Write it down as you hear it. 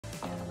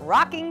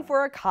Rocking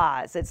for a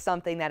cause. It's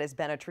something that has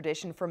been a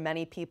tradition for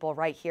many people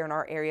right here in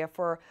our area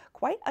for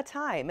quite a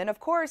time. And of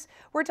course,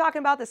 we're talking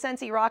about the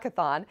Scentsy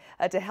Rock-A-Thon.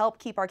 To help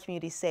keep our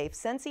community safe,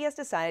 Scentsy has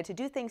decided to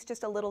do things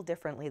just a little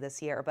differently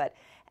this year. But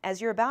as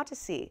you're about to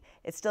see,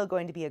 it's still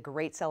going to be a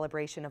great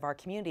celebration of our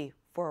community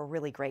for a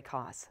really great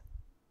cause.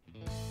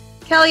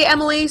 Kelli,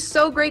 Emily,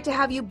 so great to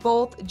have you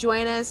both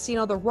join us. You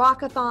know, the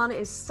Rock-A-Thon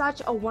is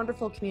such a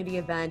wonderful community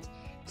event.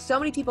 So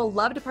many people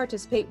love to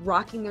participate,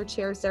 rocking their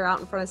chairs there out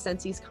in front of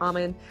Scentsy's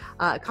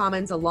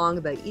Commons along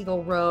the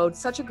Eagle Road.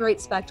 Such a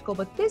great spectacle.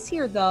 But this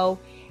year, though,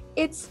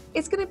 it's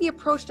going to be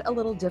approached a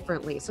little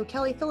differently. So,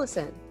 Kelli, fill us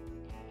in.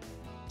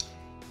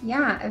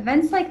 Yeah,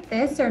 events like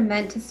this are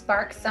meant to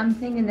spark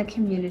something in the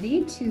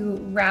community to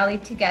rally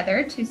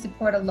together to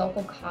support a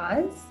local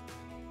cause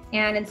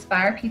and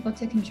inspire people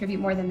to contribute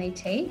more than they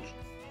take.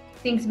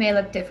 Things may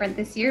look different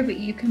this year, but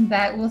you can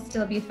bet we'll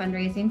still be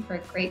fundraising for a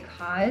great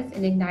cause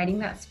and igniting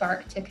that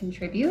spark to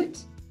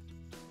contribute.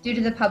 Due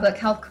to the public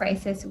health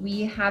crisis,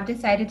 we have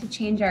decided to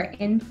change our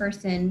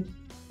in-person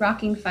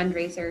rocking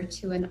fundraiser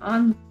to an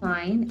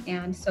online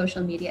and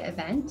social media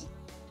event.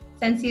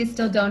 Scentsy is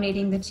still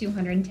donating the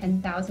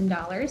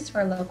 $210,000 to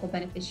our local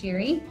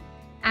beneficiary,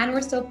 and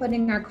we're still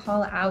putting our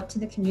call out to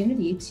the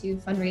community to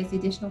fundraise the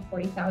additional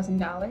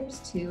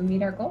 $40,000 to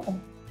meet our goal.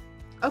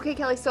 Okay,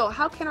 Kelli, so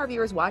how can our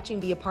viewers watching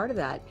be a part of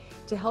that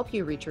to help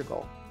you reach your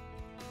goal?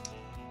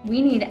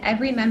 We need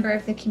every member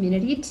of the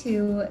community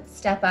to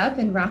step up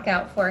and rock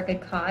out for a good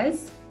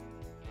cause.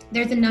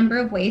 There's a number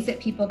of ways that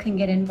people can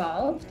get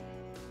involved.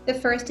 The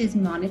first is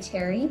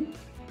monetary.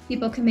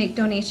 People can make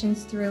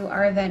donations through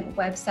our event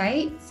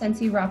website,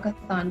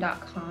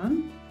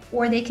 ScensyRock-A-Thon.com,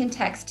 or they can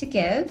text to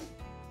give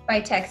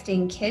by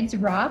texting Kids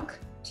Rock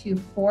to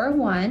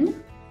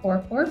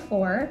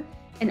 41444.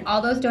 And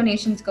all those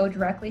donations go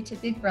directly to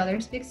Big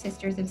Brothers Big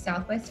Sisters of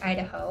Southwest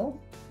Idaho.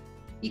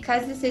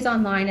 Because this is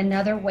online,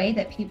 another way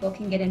that people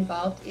can get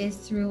involved is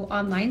through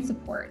online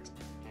support.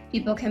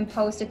 People can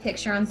post a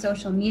picture on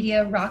social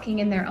media rocking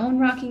in their own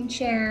rocking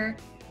chair.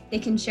 They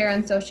can share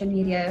on social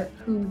media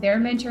who their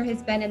mentor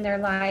has been in their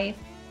life.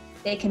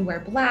 They can wear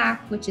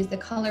black, which is the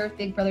color of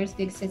Big Brothers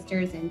Big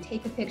Sisters, and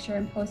take a picture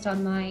and post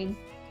online.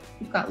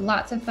 We've got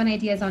lots of fun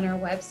ideas on our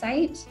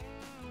website.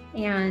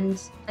 And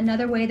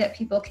another way that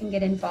people can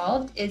get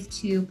involved is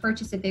to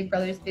purchase a Big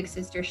Brothers Big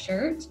Sisters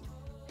shirt,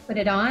 put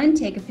it on,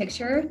 take a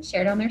picture,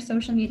 share it on their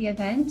social media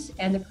event,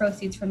 and the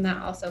proceeds from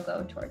that also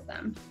go towards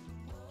them.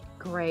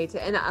 Great.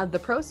 And the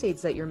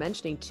proceeds that you're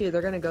mentioning too,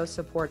 they're going to go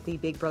support the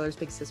Big Brothers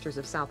Big Sisters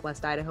of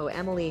Southwest Idaho.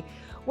 Emily,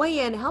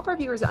 weigh in, help our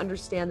viewers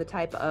understand the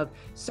type of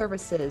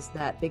services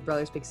that Big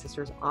Brothers Big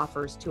Sisters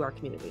offers to our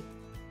community.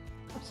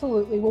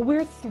 Absolutely. Well,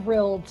 we're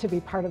thrilled to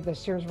be part of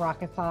this year's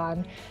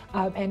Rock-A-Thon,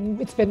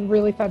 and it's been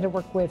really fun to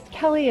work with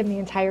Kelli and the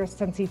entire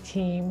Scentsy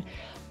team.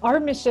 Our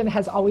mission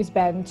has always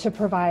been to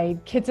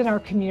provide kids in our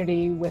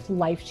community with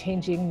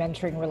life-changing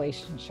mentoring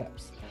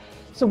relationships.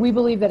 So we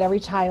believe that every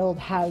child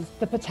has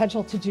the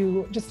potential to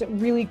do just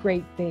really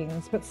great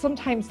things, but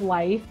sometimes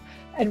life,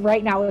 and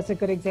right now is a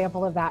good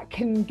example of that,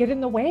 can get in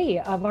the way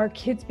of our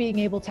kids being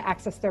able to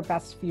access their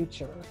best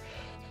future.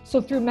 So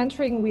through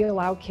mentoring, we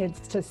allow kids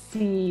to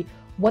see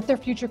what their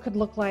future could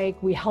look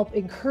like. We help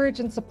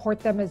encourage and support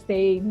them as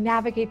they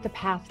navigate the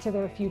path to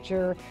their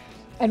future,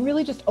 and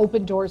really just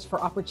open doors for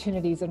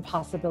opportunities and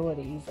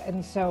possibilities.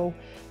 And so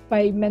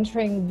by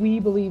mentoring, we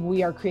believe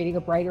we are creating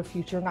a brighter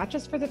future, not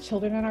just for the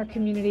children in our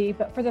community,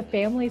 but for the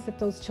families that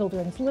those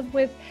children live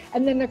with,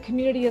 and then their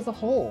community as a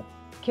whole.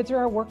 Kids are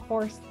our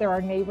workforce, they're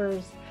our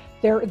neighbors,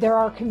 they're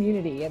our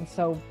community. And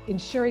so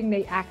ensuring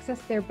they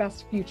access their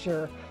best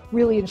future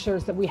really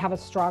ensures that we have a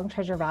strong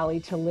Treasure Valley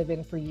to live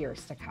in for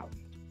years to come.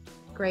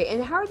 Great.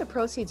 And how are the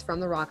proceeds from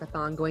the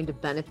Rock-A-Thon going to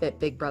benefit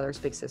Big Brothers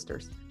Big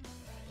Sisters?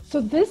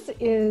 So this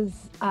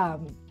is a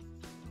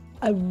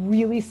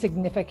really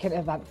significant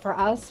event for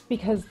us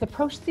because the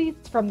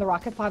proceeds from the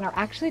Rock-A-Thon are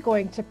actually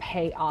going to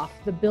pay off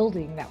the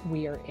building that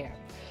we are in.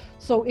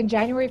 So in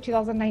January of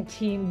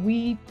 2019,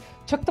 we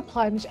took the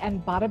plunge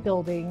and bought a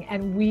building,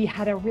 and we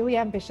had a really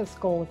ambitious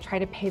goal of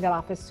trying to pay that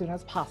off as soon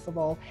as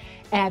possible.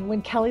 And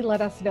when Kelli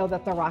let us know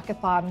that the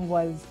Rock-A-Thon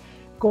was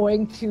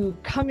going to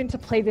come into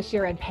play this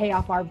year and pay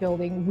off our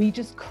building, we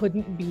just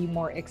couldn't be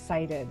more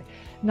excited.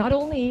 Not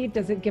only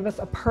does it give us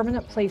a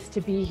permanent place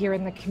to be here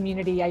in the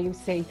community, I would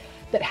say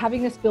that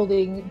having this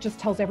building just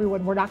tells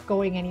everyone we're not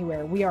going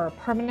anywhere. We are a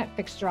permanent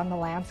fixture on the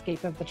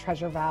landscape of the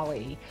Treasure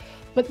Valley.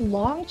 But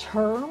long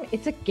term,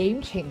 it's a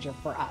game changer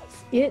for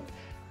us. It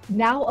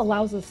now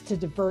allows us to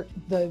divert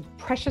the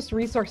precious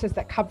resources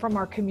that come from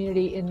our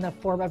community in the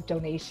form of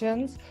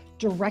donations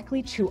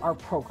directly to our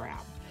program.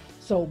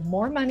 So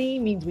more money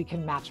means we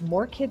can match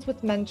more kids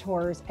with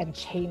mentors and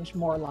change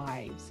more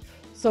lives.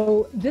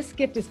 So this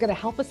gift is going to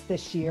help us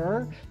this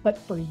year, but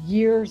for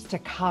years to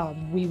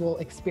come, we will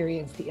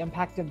experience the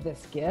impact of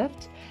this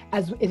gift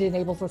as it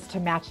enables us to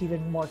match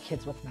even more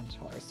kids with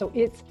mentors. So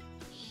it's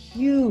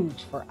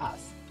huge for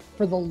us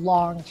for the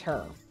long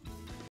term.